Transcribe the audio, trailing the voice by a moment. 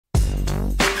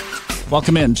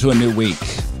Welcome into a new week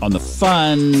on the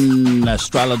Fun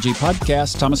Astrology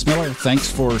Podcast. Thomas Miller,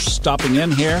 thanks for stopping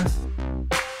in here.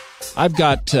 I've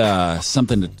got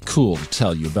something cool to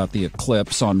tell you about the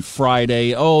eclipse on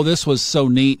Friday. Oh, this was so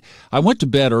neat. I went to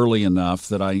bed early enough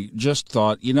that I just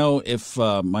thought, if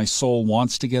my soul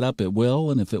wants to get up, it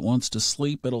will. And if it wants to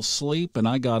sleep, it'll sleep. And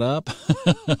I got up.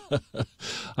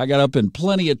 I got up in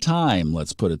plenty of time,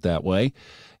 let's put it that way.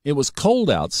 It was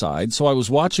cold outside, so I was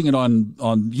watching it on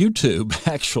YouTube,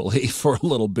 actually, for a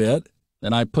little bit.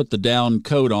 Then I put the down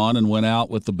coat on and went out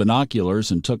with the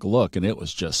binoculars and took a look, and it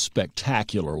was just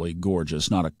spectacularly gorgeous,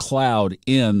 not a cloud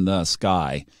in the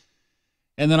sky.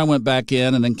 And then I went back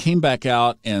in and then came back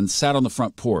out and sat on the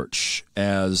front porch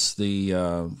as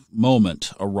the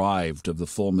moment arrived of the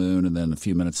full moon, and then a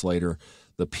few minutes later,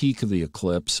 the peak of the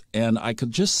eclipse. And I could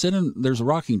just sit in, there's a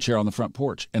rocking chair on the front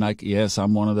porch, and yes,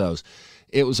 I'm one of those.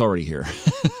 It was already here.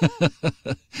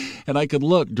 And I could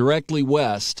look directly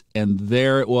west, and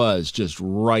there it was, just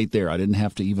right there. I didn't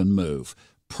have to even move.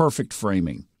 Perfect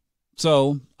framing.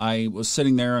 So I was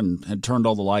sitting there and had turned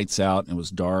all the lights out, and it was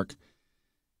dark,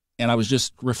 and I was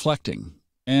just reflecting.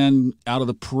 And out of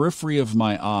the periphery of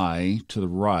my eye to the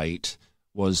right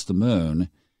was the moon,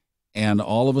 and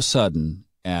all of a sudden,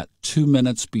 at 2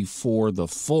 minutes before the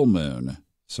full moon,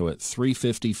 so at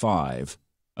 3:55,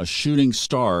 a shooting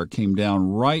star came down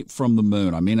right from the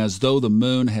moon. I mean, as though the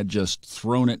moon had just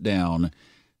thrown it down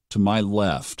to my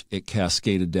left. It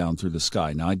cascaded down through the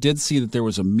sky. Now, I did see that there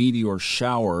was a meteor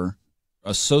shower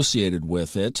associated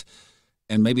with it,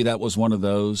 and maybe that was one of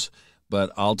those.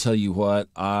 But I'll tell you what,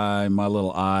 my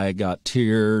little eye got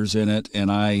tears in it, and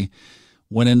I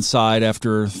went inside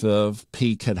after the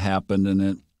peak had happened, and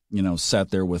it,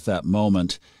 sat there with that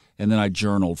moment. And then I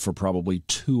journaled for probably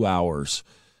 2 hours.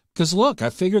 Because, look, I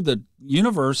figured the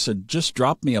universe had just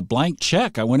dropped me a blank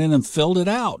check. I went in and filled it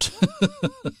out.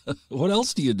 What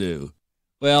else do you do?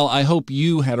 Well, I hope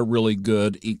you had a really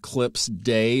good eclipse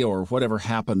day or whatever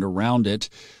happened around it.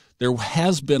 There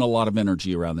has been a lot of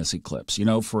energy around this eclipse.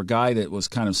 For a guy that was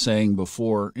kind of saying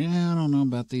before, I don't know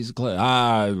about these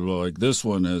eclipses. This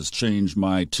one has changed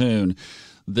my tune.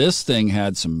 This thing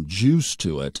had some juice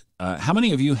to it. How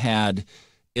many of you had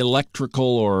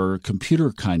electrical or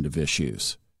computer kind of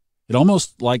issues? It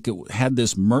almost like it had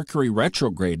this Mercury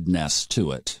retrograde-ness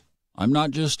to it. I'm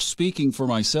not just speaking for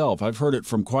myself. I've heard it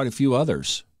from quite a few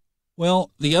others.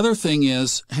 Well, the other thing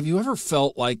is, have you ever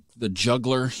felt like the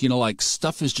juggler? Like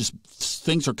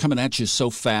things are coming at you so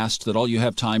fast that all you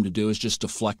have time to do is just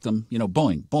deflect them.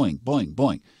 Boing, boing, boing,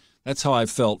 boing. That's how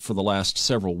I've felt for the last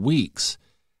several weeks.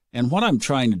 And what I'm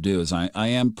trying to do is I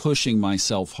am pushing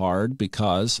myself hard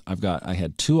because I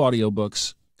had 2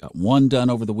 audiobooks, got one done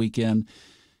over the weekend,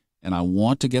 and I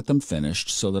want to get them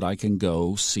finished so that I can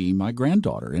go see my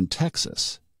granddaughter in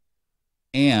Texas.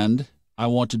 And I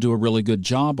want to do a really good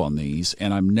job on these,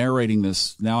 and I'm narrating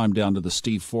this. Now I'm down to the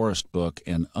Steve Forrest book,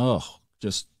 and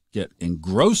just get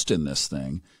engrossed in this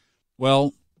thing.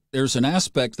 Well, there's an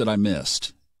aspect that I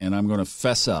missed, and I'm going to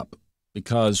fess up,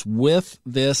 because with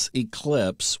this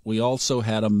eclipse, we also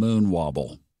had a moon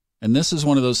wobble. And this is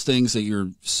one of those things that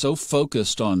you're so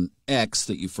focused on X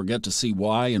that you forget to see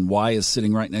Y, and Y is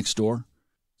sitting right next door.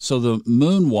 So the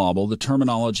moon wobble, the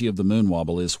terminology of the moon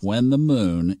wobble is when the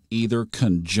moon either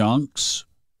conjuncts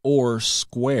or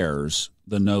squares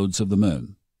the nodes of the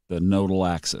moon, the nodal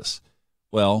axis.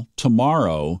 Well,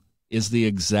 tomorrow is the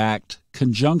exact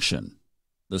conjunction.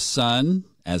 The sun,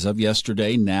 as of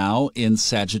yesterday, now in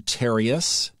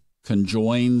Sagittarius,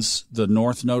 conjoins the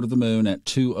north node of the moon at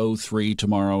 2:03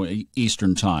 tomorrow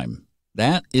Eastern Time.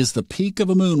 That is the peak of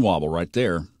a moon wobble right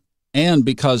there. And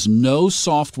because no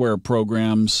software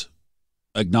programs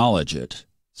acknowledge it,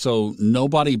 so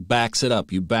nobody backs it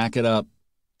up. You back it up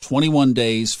 21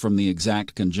 days from the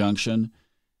exact conjunction,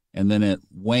 and then it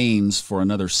wanes for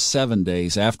another 7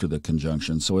 days after the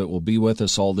conjunction. So it will be with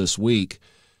us all this week.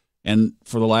 And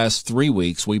for the last 3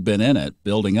 weeks, we've been in it,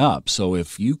 building up. So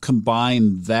if you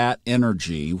combine that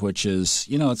energy, which is,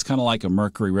 it's kind of like a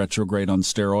Mercury retrograde on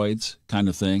steroids kind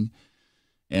of thing.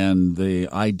 And the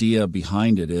idea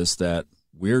behind it is that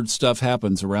weird stuff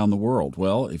happens around the world.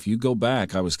 Well, if you go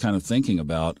back, I was kind of thinking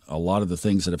about a lot of the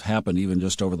things that have happened even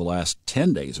just over the last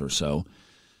 10 days or so.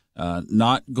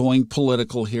 Not going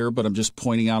political here, but I'm just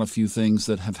pointing out a few things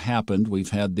that have happened. We've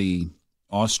had the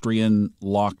Austrian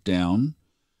lockdown,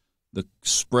 the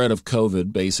spread of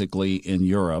COVID basically in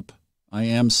Europe. I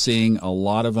am seeing a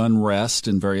lot of unrest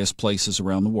in various places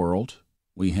around the world.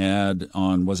 We had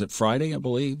on, was it Friday, I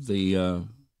believe, the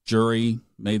jury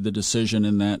made the decision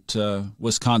in that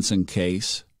Wisconsin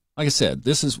case. Like I said,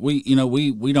 this is we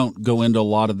don't go into a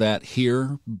lot of that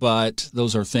here, but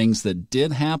those are things that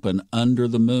did happen under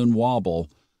the moon wobble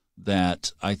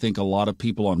that I think a lot of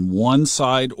people on one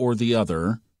side or the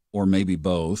other, or maybe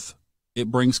both,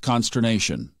 it brings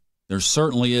consternation. There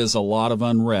certainly is a lot of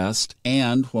unrest,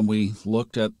 and when we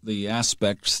looked at the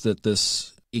aspects that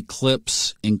this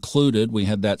eclipse included, we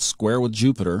had that square with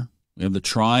Jupiter, we have the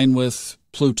trine with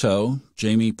Pluto.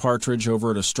 Jamie Partridge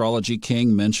over at Astrology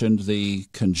King mentioned the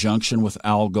conjunction with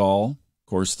Algol. Of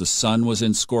course, the sun was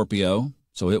in Scorpio,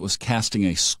 so it was casting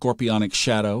a scorpionic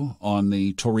shadow on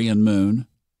the Taurian moon,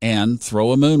 and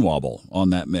throw a moon wobble on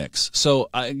that mix. So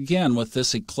again, with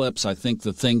this eclipse, I think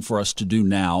the thing for us to do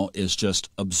now is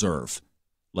just observe.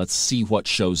 Let's see what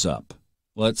shows up.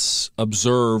 Let's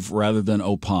observe rather than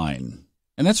opine.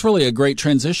 And that's really a great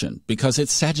transition because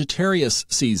it's Sagittarius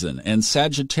season, and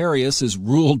Sagittarius is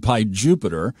ruled by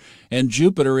Jupiter, and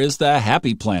Jupiter is the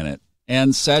happy planet,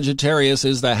 and Sagittarius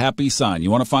is the happy sign. You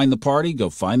want to find the party?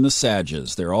 Go find the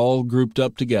Sages. They're all grouped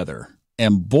up together.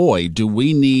 And boy, do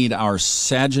we need our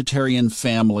Sagittarian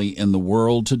family in the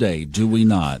world today, do we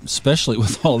not? Especially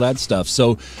with all that stuff.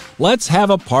 So let's have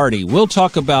a party. We'll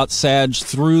talk about Sag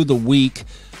through the week.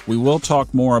 We will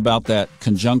talk more about that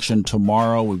conjunction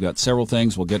tomorrow. We've got several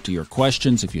things. We'll get to your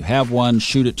questions. If you have one,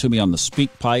 shoot it to me on the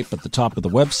speak pipe at the top of the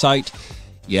website.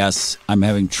 Yes, I'm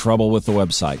having trouble with the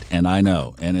website, and I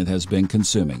know, and it has been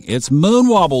consuming. It's moon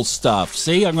wobble stuff.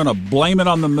 See, I'm going to blame it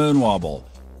on the moon wobble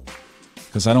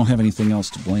because I don't have anything else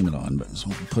to blame it on, but so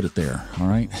we'll put it there, all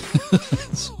right?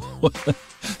 That's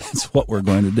what we're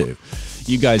going to do.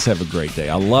 You guys have a great day.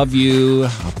 I love you. I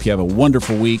hope you have a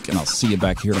wonderful week, and I'll see you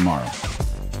back here tomorrow.